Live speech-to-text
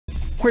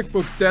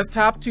QuickBooks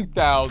Desktop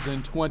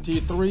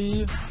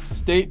 2023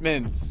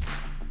 statements.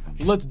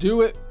 Let's do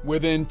it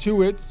with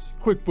Intuit's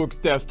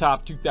QuickBooks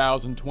Desktop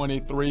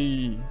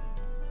 2023.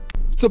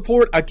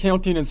 Support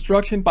accounting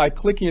instruction by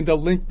clicking the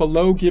link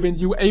below, giving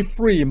you a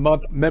free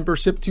month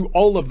membership to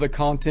all of the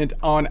content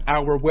on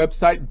our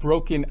website,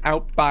 broken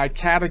out by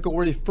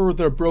category,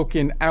 further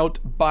broken out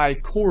by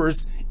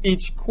course.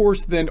 Each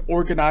course then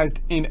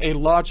organized in a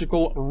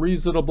logical,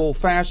 reasonable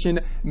fashion,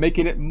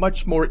 making it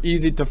much more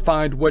easy to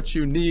find what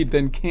you need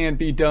than can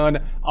be done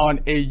on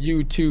a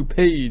YouTube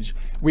page.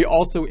 We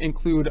also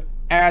include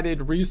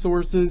added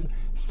resources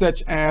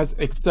such as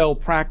Excel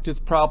practice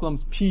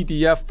problems,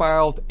 PDF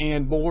files,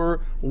 and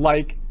more,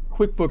 like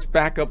QuickBooks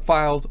backup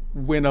files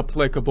when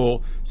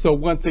applicable. So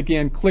once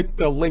again, click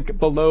the link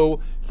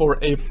below for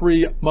a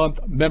free month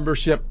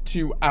membership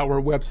to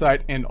our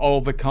website and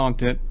all the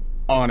content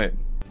on it.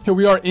 Here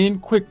we are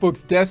in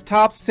QuickBooks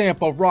Desktop,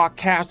 sample rock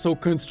castle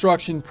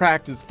construction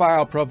practice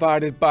file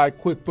provided by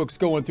QuickBooks,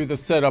 going through the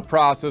setup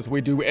process we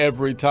do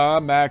every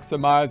time,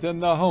 maximizing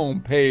the home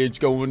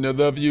page, going to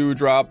the view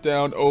drop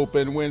down,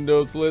 open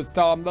Windows list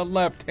on the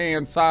left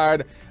hand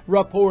side,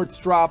 reports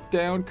drop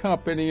down,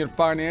 company and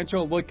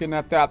financial, looking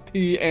at that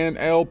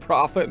P&L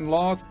profit and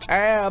loss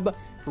tab,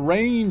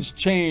 range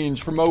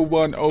change from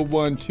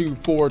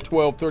 01/01/24,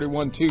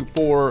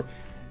 12/31/24,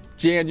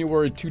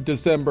 January to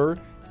December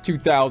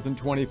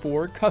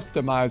 2024,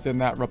 customizing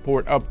that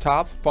report up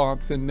top,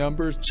 fonts and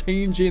numbers,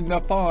 changing the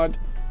font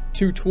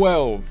to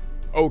 12.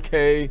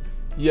 Okay,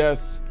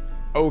 yes,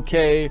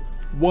 okay.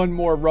 One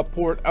more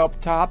report up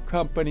top,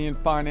 company and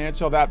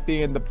financial, that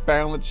being the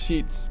balance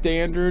sheet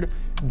standard,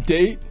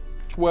 date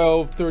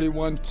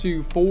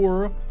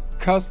 12/31/24,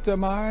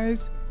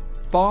 customize,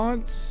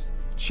 fonts,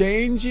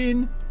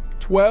 changing,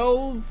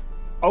 12,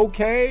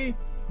 okay.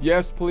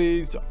 Yes,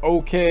 please.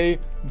 Okay.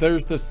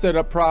 There's the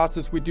setup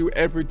process we do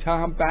every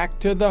time. Back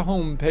to the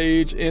home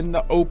page in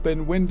the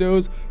open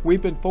windows.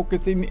 We've been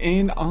focusing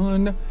in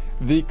on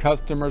the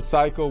customer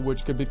cycle,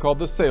 which could be called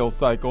the sales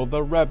cycle,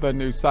 the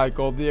revenue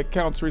cycle, the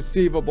accounts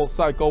receivable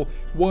cycle,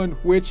 one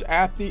which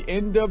at the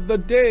end of the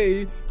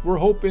day, we're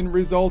hoping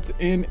results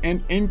in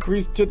an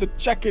increase to the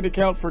checking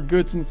account for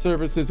goods and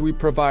services we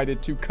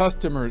provided to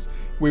customers.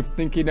 We're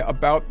thinking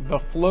about the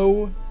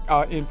flow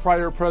in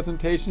prior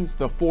presentations,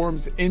 the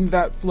forms in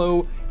that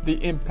flow,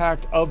 the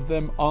impact of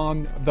them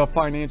on the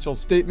financial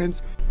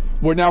statements.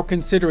 We're now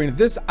considering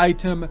this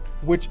item,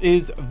 which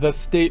is the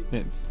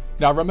statements.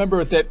 Now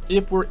remember that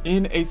if we're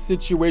in a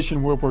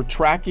situation where we're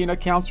tracking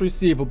accounts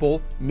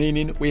receivable,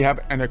 meaning we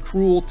have an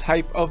accrual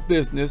type of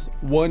business,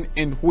 one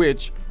in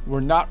which we're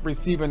not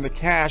receiving the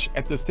cash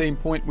at the same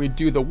point we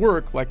do the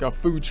work, like a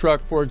food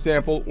truck, for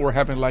example, or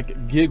having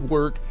like gig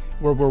work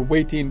where we're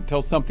waiting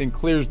until something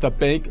clears the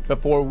bank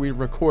before we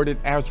record it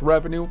as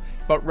revenue,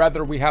 but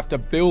rather we have to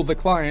bill the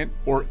client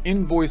or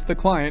invoice the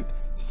client,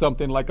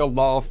 something like a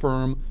law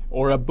firm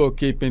or a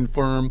bookkeeping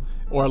firm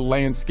or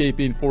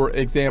landscaping, for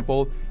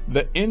example,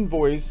 the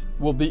invoice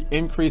will be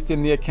increased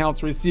in the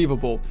accounts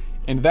receivable.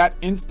 In that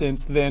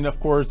instance, then, of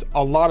course,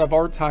 a lot of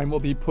our time will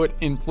be put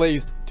in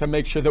place to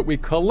make sure that we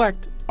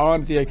collect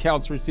on the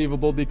accounts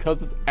receivable,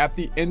 because at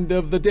the end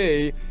of the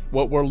day,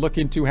 what we're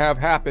looking to have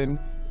happen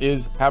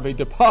is have a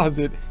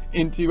deposit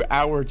into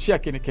our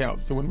checking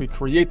account. So when we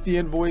create the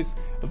invoice,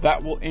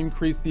 that will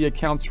increase the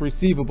accounts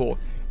receivable.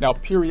 Now,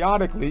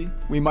 periodically,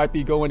 we might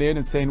be going in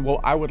and saying,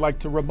 well, I would like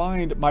to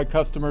remind my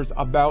customers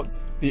about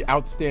the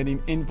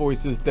outstanding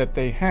invoices that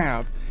they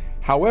have.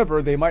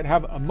 However, they might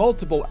have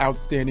multiple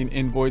outstanding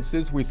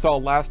invoices. We saw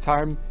last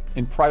time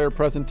in prior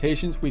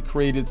presentations, we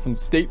created some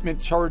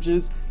statement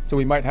charges. So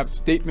we might have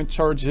statement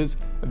charges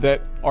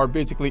that are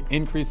basically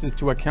increases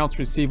to accounts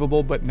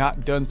receivable, but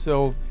not done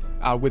so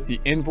with the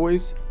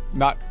invoice.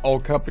 Not all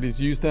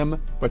companies use them,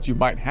 but you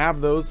might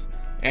have those.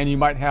 And you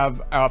might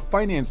have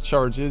finance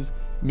charges,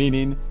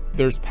 meaning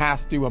there's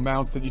past due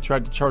amounts that you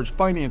tried to charge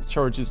finance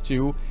charges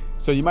to.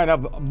 So you might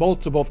have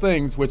multiple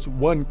things, which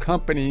one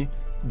company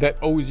that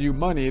owes you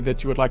money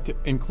that you would like to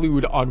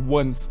include on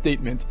one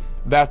statement.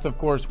 That's of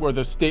course where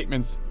the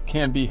statements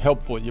can be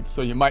helpful.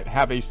 So you might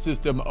have a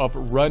system of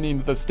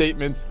running the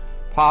statements,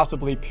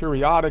 possibly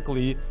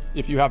periodically,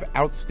 if you have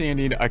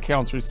outstanding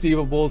accounts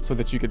receivables, so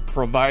that you could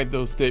provide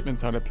those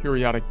statements on a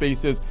periodic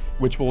basis,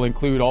 which will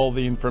include all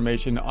the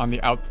information on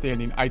the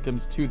outstanding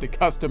items to the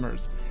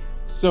customers.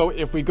 So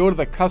if we go to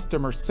the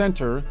customer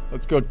center,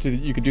 let's go to,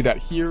 you can do that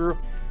here,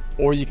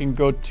 or you can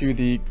go to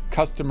the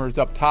customers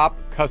up top,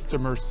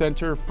 customer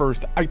center,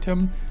 first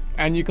item,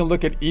 and you can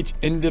look at each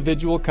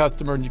individual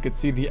customer and you can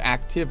see the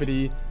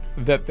activity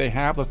that they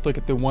have. Let's look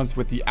at the ones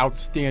with the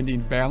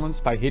outstanding balance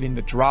by hitting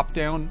the drop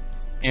down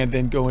and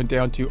then going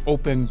down to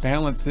open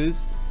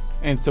balances.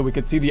 And so we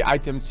could see the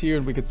items here,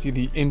 and we could see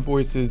the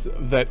invoices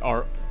that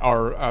are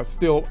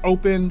still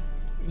open.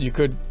 You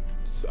could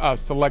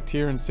select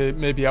here and say,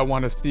 maybe I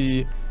want to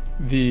see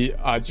the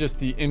just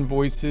the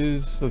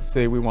invoices. Let's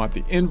say we want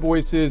the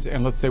invoices,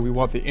 and let's say we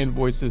want the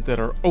invoices that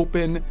are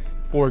open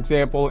for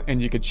example,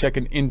 and you could check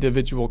an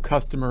individual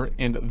customer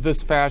in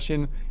this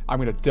fashion.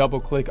 I'm going to double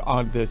click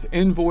on this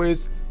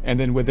invoice, and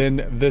then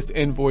within this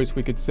invoice,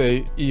 we could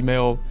say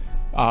email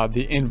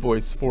the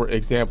invoice, for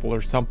example,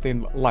 or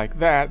something like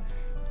that.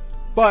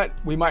 But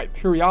we might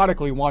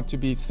periodically want to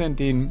be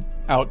sending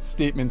out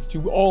statements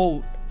to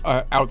all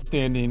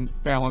outstanding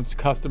balanced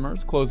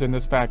customers, closing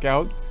this back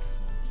out.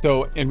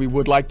 So, and we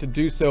would like to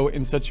do so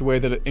in such a way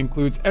that it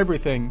includes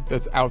everything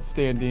that's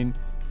outstanding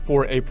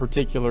for a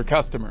particular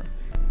customer.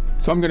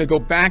 So I'm going to go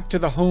back to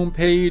the home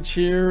page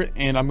here,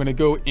 and I'm going to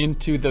go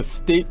into the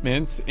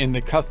statements in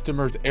the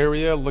customers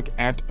area. Look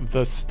at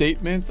the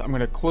statements. I'm going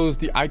to close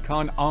the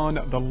icon on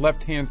the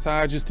left hand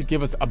side just to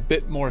give us a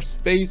bit more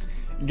space.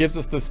 It gives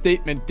us the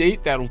statement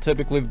date. That'll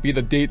typically be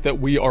the date that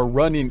we are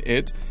running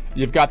it.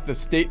 You've got the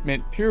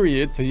statement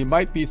period, so you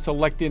might be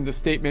selecting the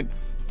statement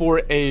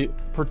for a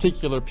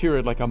particular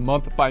period, like a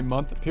month by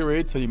month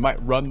period. So you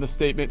might run the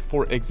statement,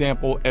 for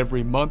example,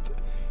 every month.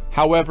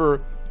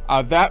 However,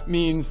 that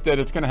means that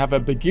it's going to have a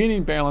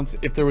beginning balance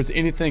if there was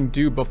anything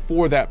due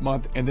before that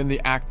month, and then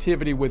the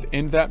activity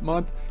within that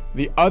month.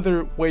 The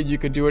other way you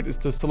could do it is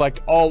to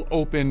select all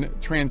open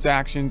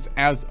transactions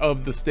as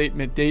of the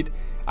statement date.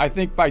 I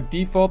think by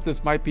default,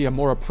 this might be a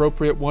more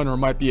appropriate one, or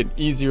might be an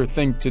easier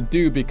thing to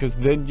do, because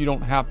then you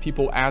don't have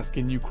people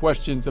asking you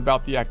questions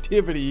about the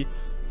activity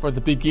for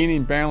the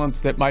beginning balance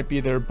that might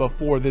be there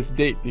before this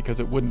date, because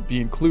it wouldn't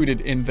be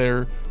included in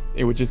there.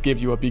 It would just give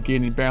you a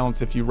beginning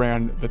balance if you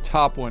ran the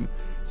top one.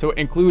 So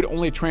include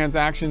only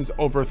transactions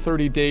over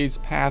 30 days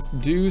past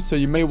due. So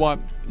you may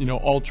want,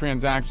 all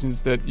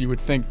transactions that you would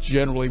think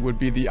generally would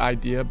be the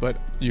idea, but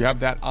you have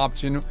that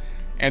option.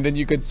 And then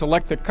you could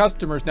select the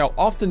customers. Now,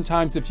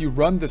 oftentimes if you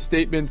run the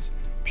statements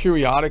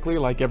periodically,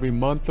 like every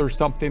month or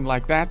something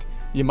like that,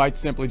 you might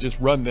simply just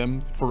run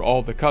them for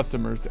all the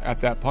customers at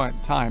that point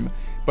in time.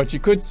 But you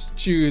could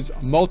choose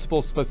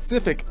multiple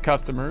specific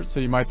customers.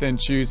 So you might then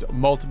choose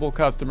multiple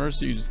customers.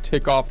 So you just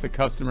tick off the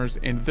customers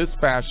in this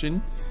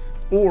fashion.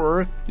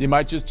 Or you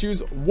might just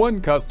choose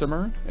one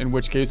customer, in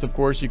which case, of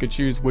course, you could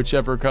choose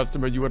whichever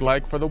customer you would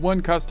like for the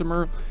one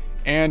customer,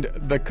 and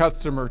the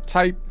customer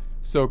type.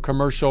 So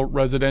commercial,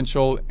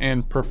 residential,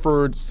 and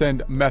preferred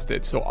send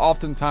method. So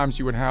oftentimes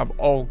you would have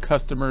all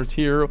customers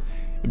here.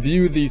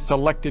 View the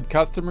selected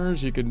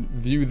customers. You can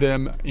view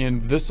them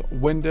in this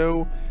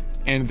window.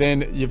 And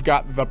then you've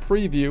got the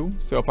preview.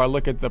 So if I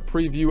look at the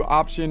preview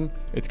option,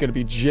 it's going to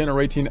be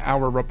generating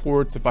our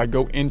reports. If I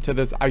go into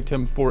this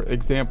item, for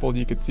example,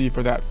 you can see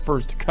for that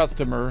first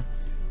customer,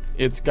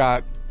 it's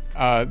got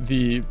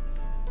the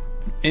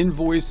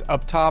invoice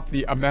up top,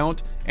 the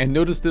amount. And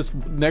notice this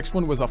next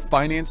one was a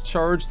finance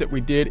charge that we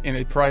did in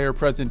a prior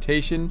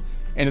presentation.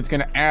 And it's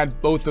going to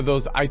add both of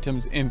those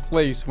items in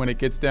place when it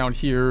gets down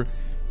here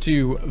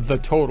to the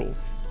total.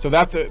 So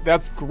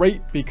that's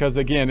great, because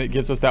again, it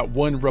gives us that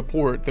one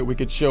report that we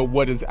could show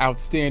what is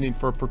outstanding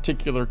for a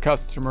particular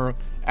customer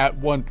at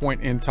one point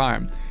in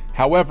time.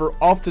 However,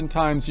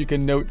 oftentimes you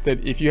can note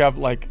that if you have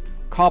like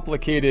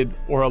complicated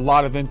or a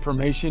lot of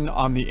information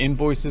on the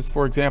invoices,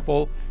 for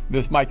example,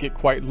 this might get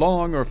quite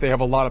long, or if they have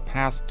a lot of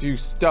past due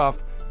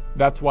stuff,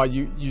 that's why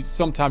you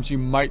sometimes you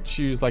might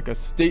choose like a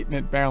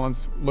statement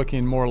balance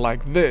looking more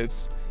like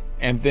this.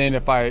 And then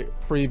if I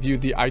preview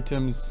the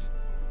items,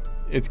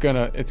 it's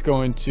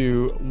going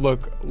to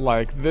look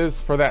like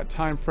this for that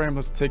time frame.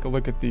 Let's take a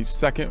look at the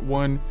second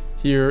one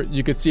here.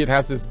 You can see it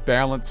has this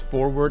balance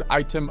forward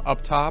item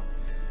up top.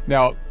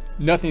 Now,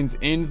 nothing's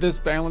in this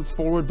balance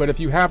forward, but if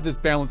you have this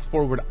balance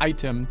forward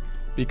item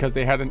because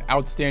they had an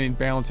outstanding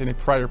balance in a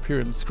prior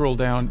period, let's scroll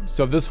down.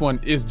 So this one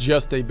is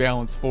just a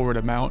balance forward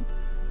amount.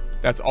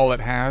 That's all it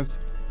has.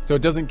 So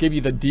it doesn't give you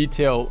the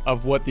detail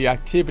of what the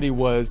activity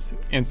was.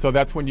 And so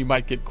that's when you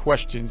might get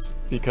questions,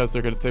 because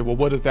they're going to say, well,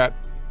 what does that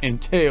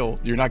entail?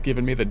 You're not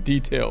giving me the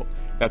detail.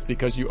 That's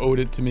because you owed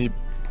it to me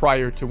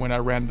prior to when I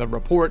ran the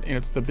report, and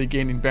it's the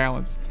beginning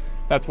balance.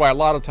 That's why a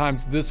lot of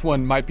times this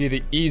one might be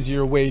the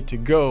easier way to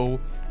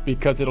go,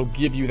 because it'll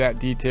give you that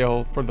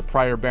detail for the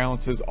prior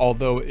balances,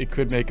 although it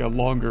could make a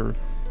longer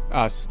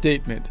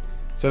statement.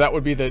 So that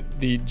would be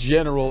the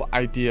general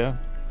idea.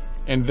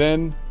 And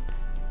then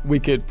we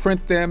could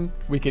print them,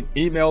 we could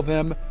email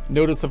them.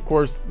 Notice, of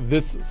course,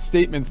 this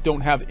statements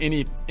don't have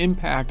any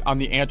impact on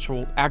the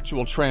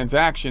actual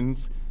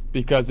transactions,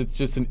 because it's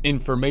just an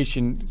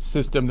information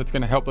system that's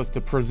going to help us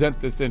to present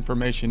this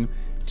information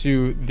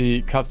to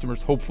the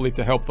customers, hopefully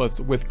to help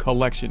us with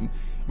collection.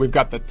 We've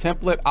got the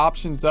template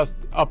options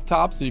up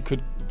top, so you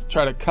could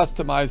try to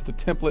customize the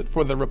template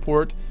for the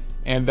report,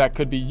 and that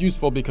could be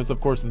useful because,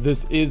 of course,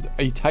 this is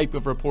a type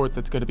of report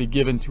that's going to be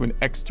given to an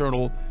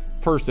external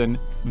person.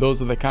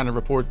 Those are the kind of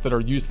reports that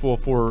are useful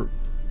to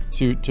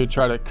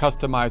try to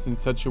customize in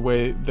such a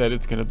way that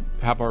it's going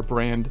to have our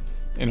brand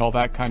and all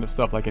that kind of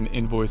stuff, like an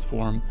invoice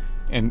form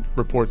and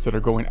reports that are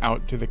going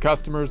out to the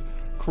customers.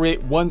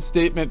 Create one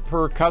statement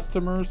per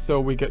customer. So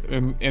we get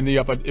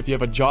if you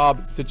have a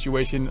job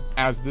situation,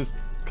 as this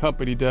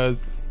company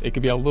does, it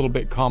could be a little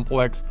bit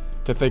complex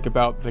to think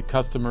about the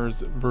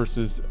customers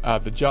versus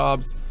the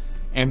jobs.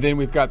 And then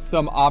we've got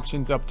some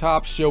options up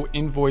top, show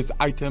invoice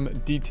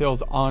item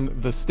details on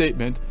the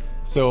statement.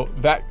 So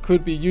that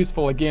could be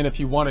useful again if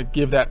you want to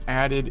give that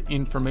added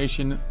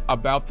information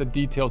about the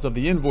details of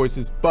the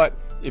invoices. But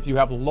if you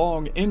have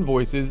long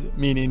invoices,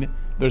 meaning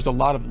there's a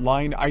lot of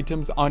line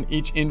items on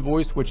each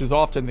invoice, which is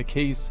often the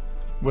case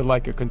with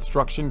like a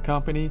construction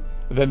company,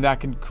 then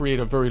that can create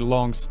a very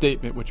long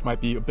statement, which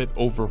might be a bit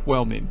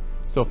overwhelming.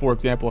 So for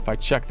example, if I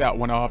check that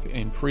one off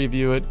and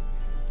preview it,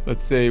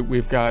 let's say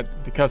we've got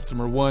the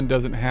customer one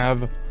doesn't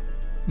have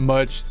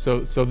much.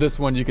 So this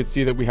one, you can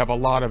see that we have a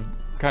lot of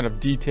kind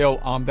of detail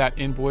on that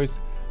invoice.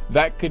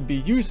 That could be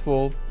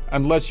useful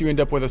unless you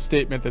end up with a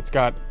statement that's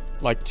got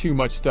like too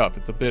much stuff.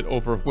 It's a bit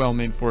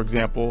overwhelming, for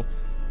example,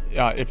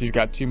 if you've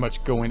got too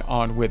much going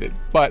on with it.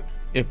 But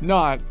if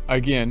not,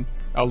 again,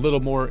 a little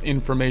more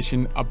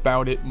information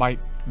about it might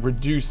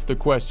reduce the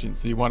question.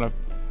 So you want to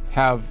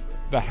have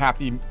the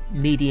happy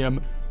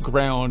medium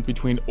ground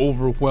between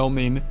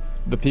overwhelming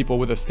the people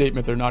with a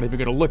statement they're not even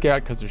going to look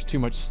at because there's too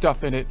much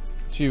stuff in it,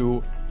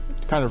 to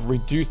kind of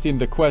reducing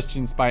the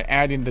questions by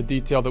adding the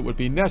detail that would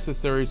be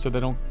necessary so they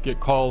don't get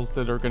calls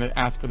that are going to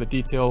ask for the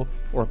detail,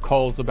 or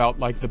calls about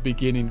like the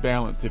beginning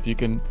balance. If you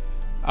can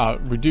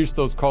reduce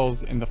those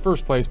calls in the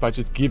first place by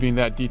just giving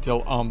that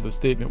detail on the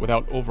statement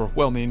without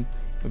overwhelming,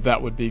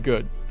 that would be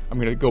good. I'm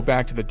going to go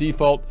back to the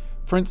default.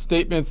 Print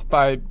statements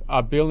by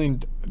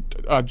billing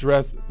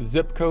address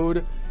zip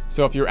code.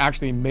 So if you're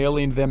actually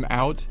mailing them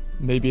out,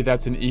 maybe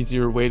that's an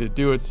easier way to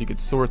do it, so you could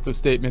sort the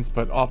statements,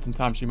 but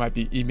oftentimes you might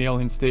be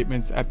emailing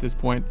statements at this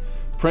point.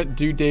 Print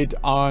due date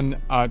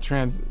on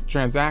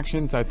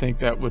transactions. I think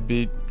that would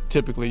be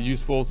typically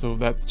useful, so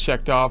that's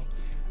checked off.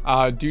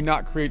 Do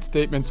not create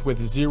statements with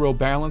zero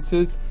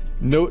balances.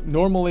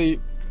 Normally,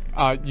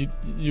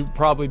 you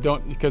probably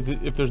don't, because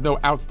if there's no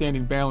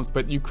outstanding balance,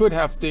 but you could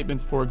have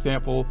statements, for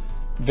example,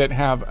 that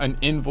have an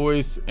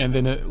invoice and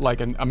then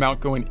like an amount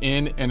going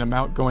in and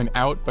amount going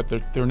out, but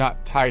they're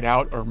not tied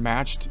out or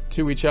matched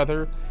to each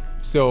other.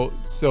 So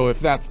if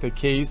that's the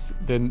case,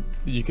 then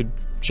you could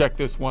check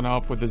this one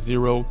off with a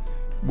zero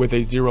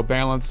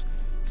balance.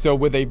 So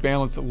with a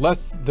balance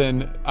less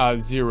than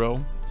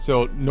zero,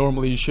 so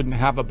normally you shouldn't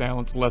have a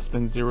balance less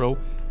than zero,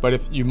 but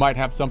if you might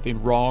have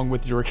something wrong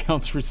with your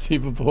accounts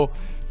receivable,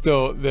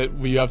 so that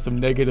we have some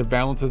negative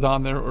balances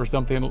on there or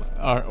something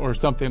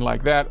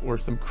like that, or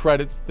some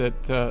credits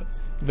that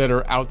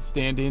are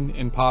outstanding,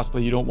 and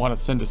possibly you don't want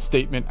to send a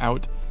statement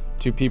out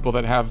to people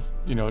that have,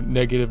 you know,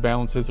 negative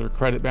balances or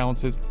credit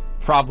balances.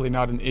 Probably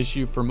not an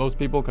issue for most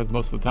people because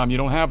most of the time you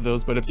don't have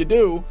those, but if you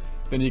do,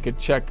 then you could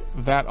check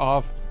that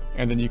off,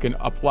 and then you can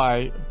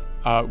apply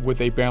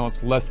with a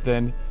balance less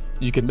than.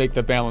 You can make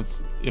the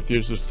balance, if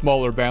there's a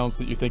smaller balance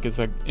that you think is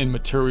like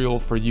immaterial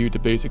for you to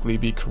basically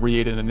be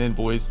creating an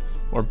invoice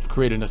or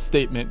creating a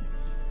statement,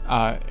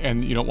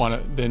 and you don't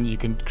want to, then you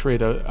can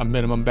create a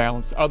minimum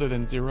balance other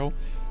than zero.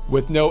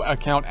 With no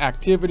account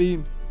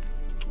activity,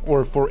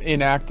 or for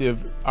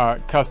inactive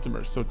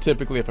customers. So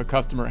typically if a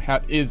customer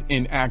is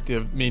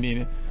inactive,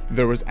 meaning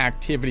there was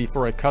activity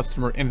for a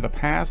customer in the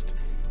past,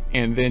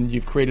 and then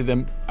you've created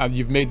them,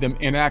 you've made them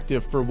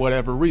inactive for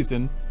whatever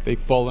reason, they've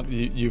fallen,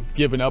 you've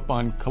given up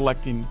on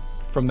collecting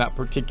from that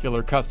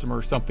particular customer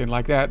or something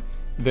like that,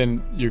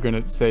 then you're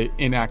going to say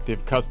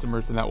inactive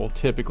customers, and that will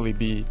typically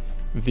be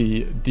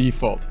the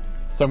default.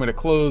 So I'm going to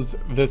close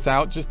this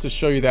out just to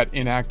show you that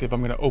inactive.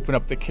 I'm going to open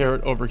up the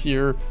caret over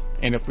here,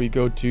 and if we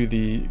go to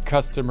the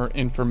customer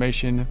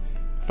information,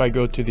 if I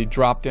go to the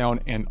drop down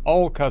and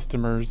all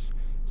customers,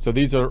 so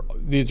these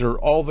are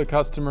all the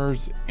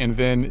customers, and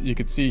then you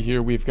can see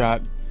here we've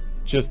got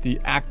just the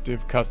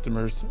active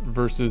customers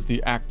versus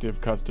the active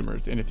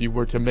customers. And if you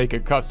were to make a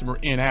customer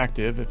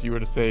inactive, if you were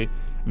to say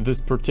this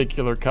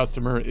particular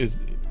customer is,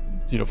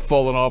 you know,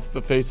 fallen off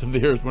the face of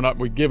the earth,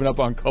 we're giving up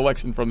on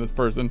collection from this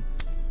person,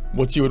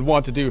 what you would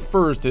want to do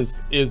first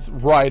is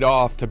write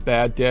off to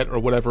bad debt or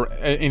whatever,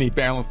 any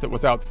balance that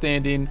was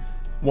outstanding.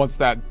 Once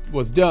that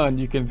was done,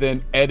 you can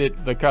then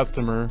edit the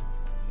customer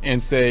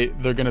and say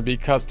they're going to be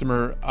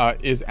customer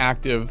is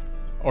active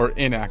or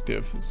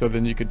inactive. So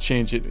then you could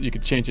change it. You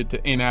could change it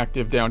to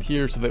inactive down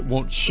here, so that it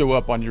won't show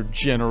up on your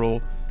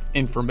general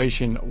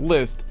information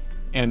list.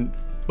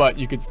 But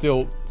you could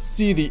still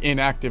see the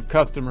inactive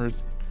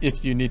customers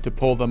if you need to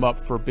pull them up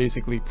for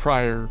basically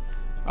prior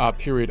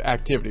period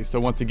activity. So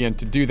once again,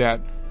 to do that,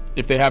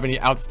 if they have any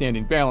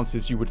outstanding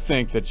balances, you would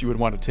think that you would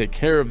want to take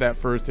care of that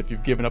first. If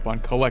you've given up on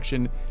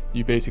collection,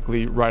 you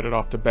basically write it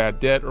off to bad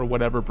debt or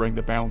whatever, bring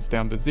the balance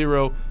down to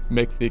zero,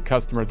 make the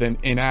customer then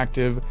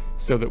inactive,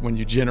 so that when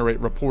you generate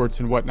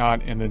reports and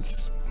whatnot and then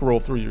scroll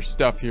through your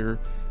stuff here,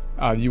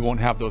 you won't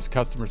have those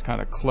customers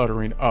kind of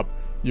cluttering up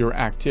your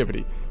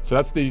activity. So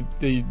that's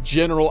the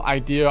general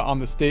idea on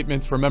the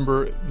statements.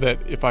 Remember that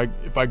if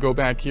I go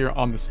back here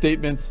on the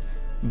statements,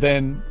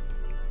 then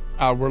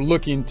we're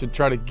looking to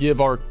try to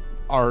give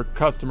our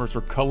customers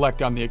or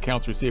collect on the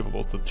accounts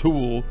receivable. So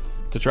tool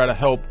to try to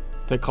help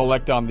to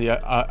collect on the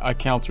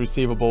accounts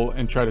receivable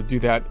and try to do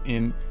that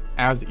in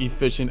as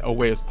efficient a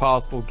way as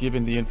possible,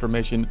 giving the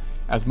information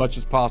as much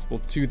as possible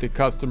to the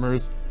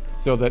customers.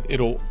 so that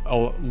it'll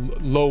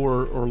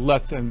lower or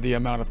lessen the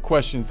amount of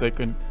questions that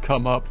can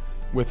come up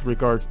with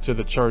regards to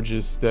the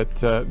charges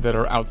that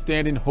are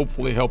outstanding,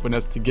 hopefully helping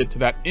us to get to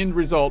that end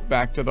result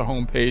back to the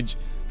home page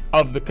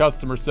of the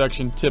customer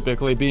section,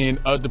 typically being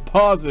a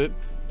deposit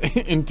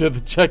into the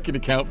checking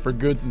account for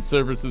goods and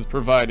services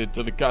provided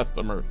to the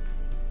customer.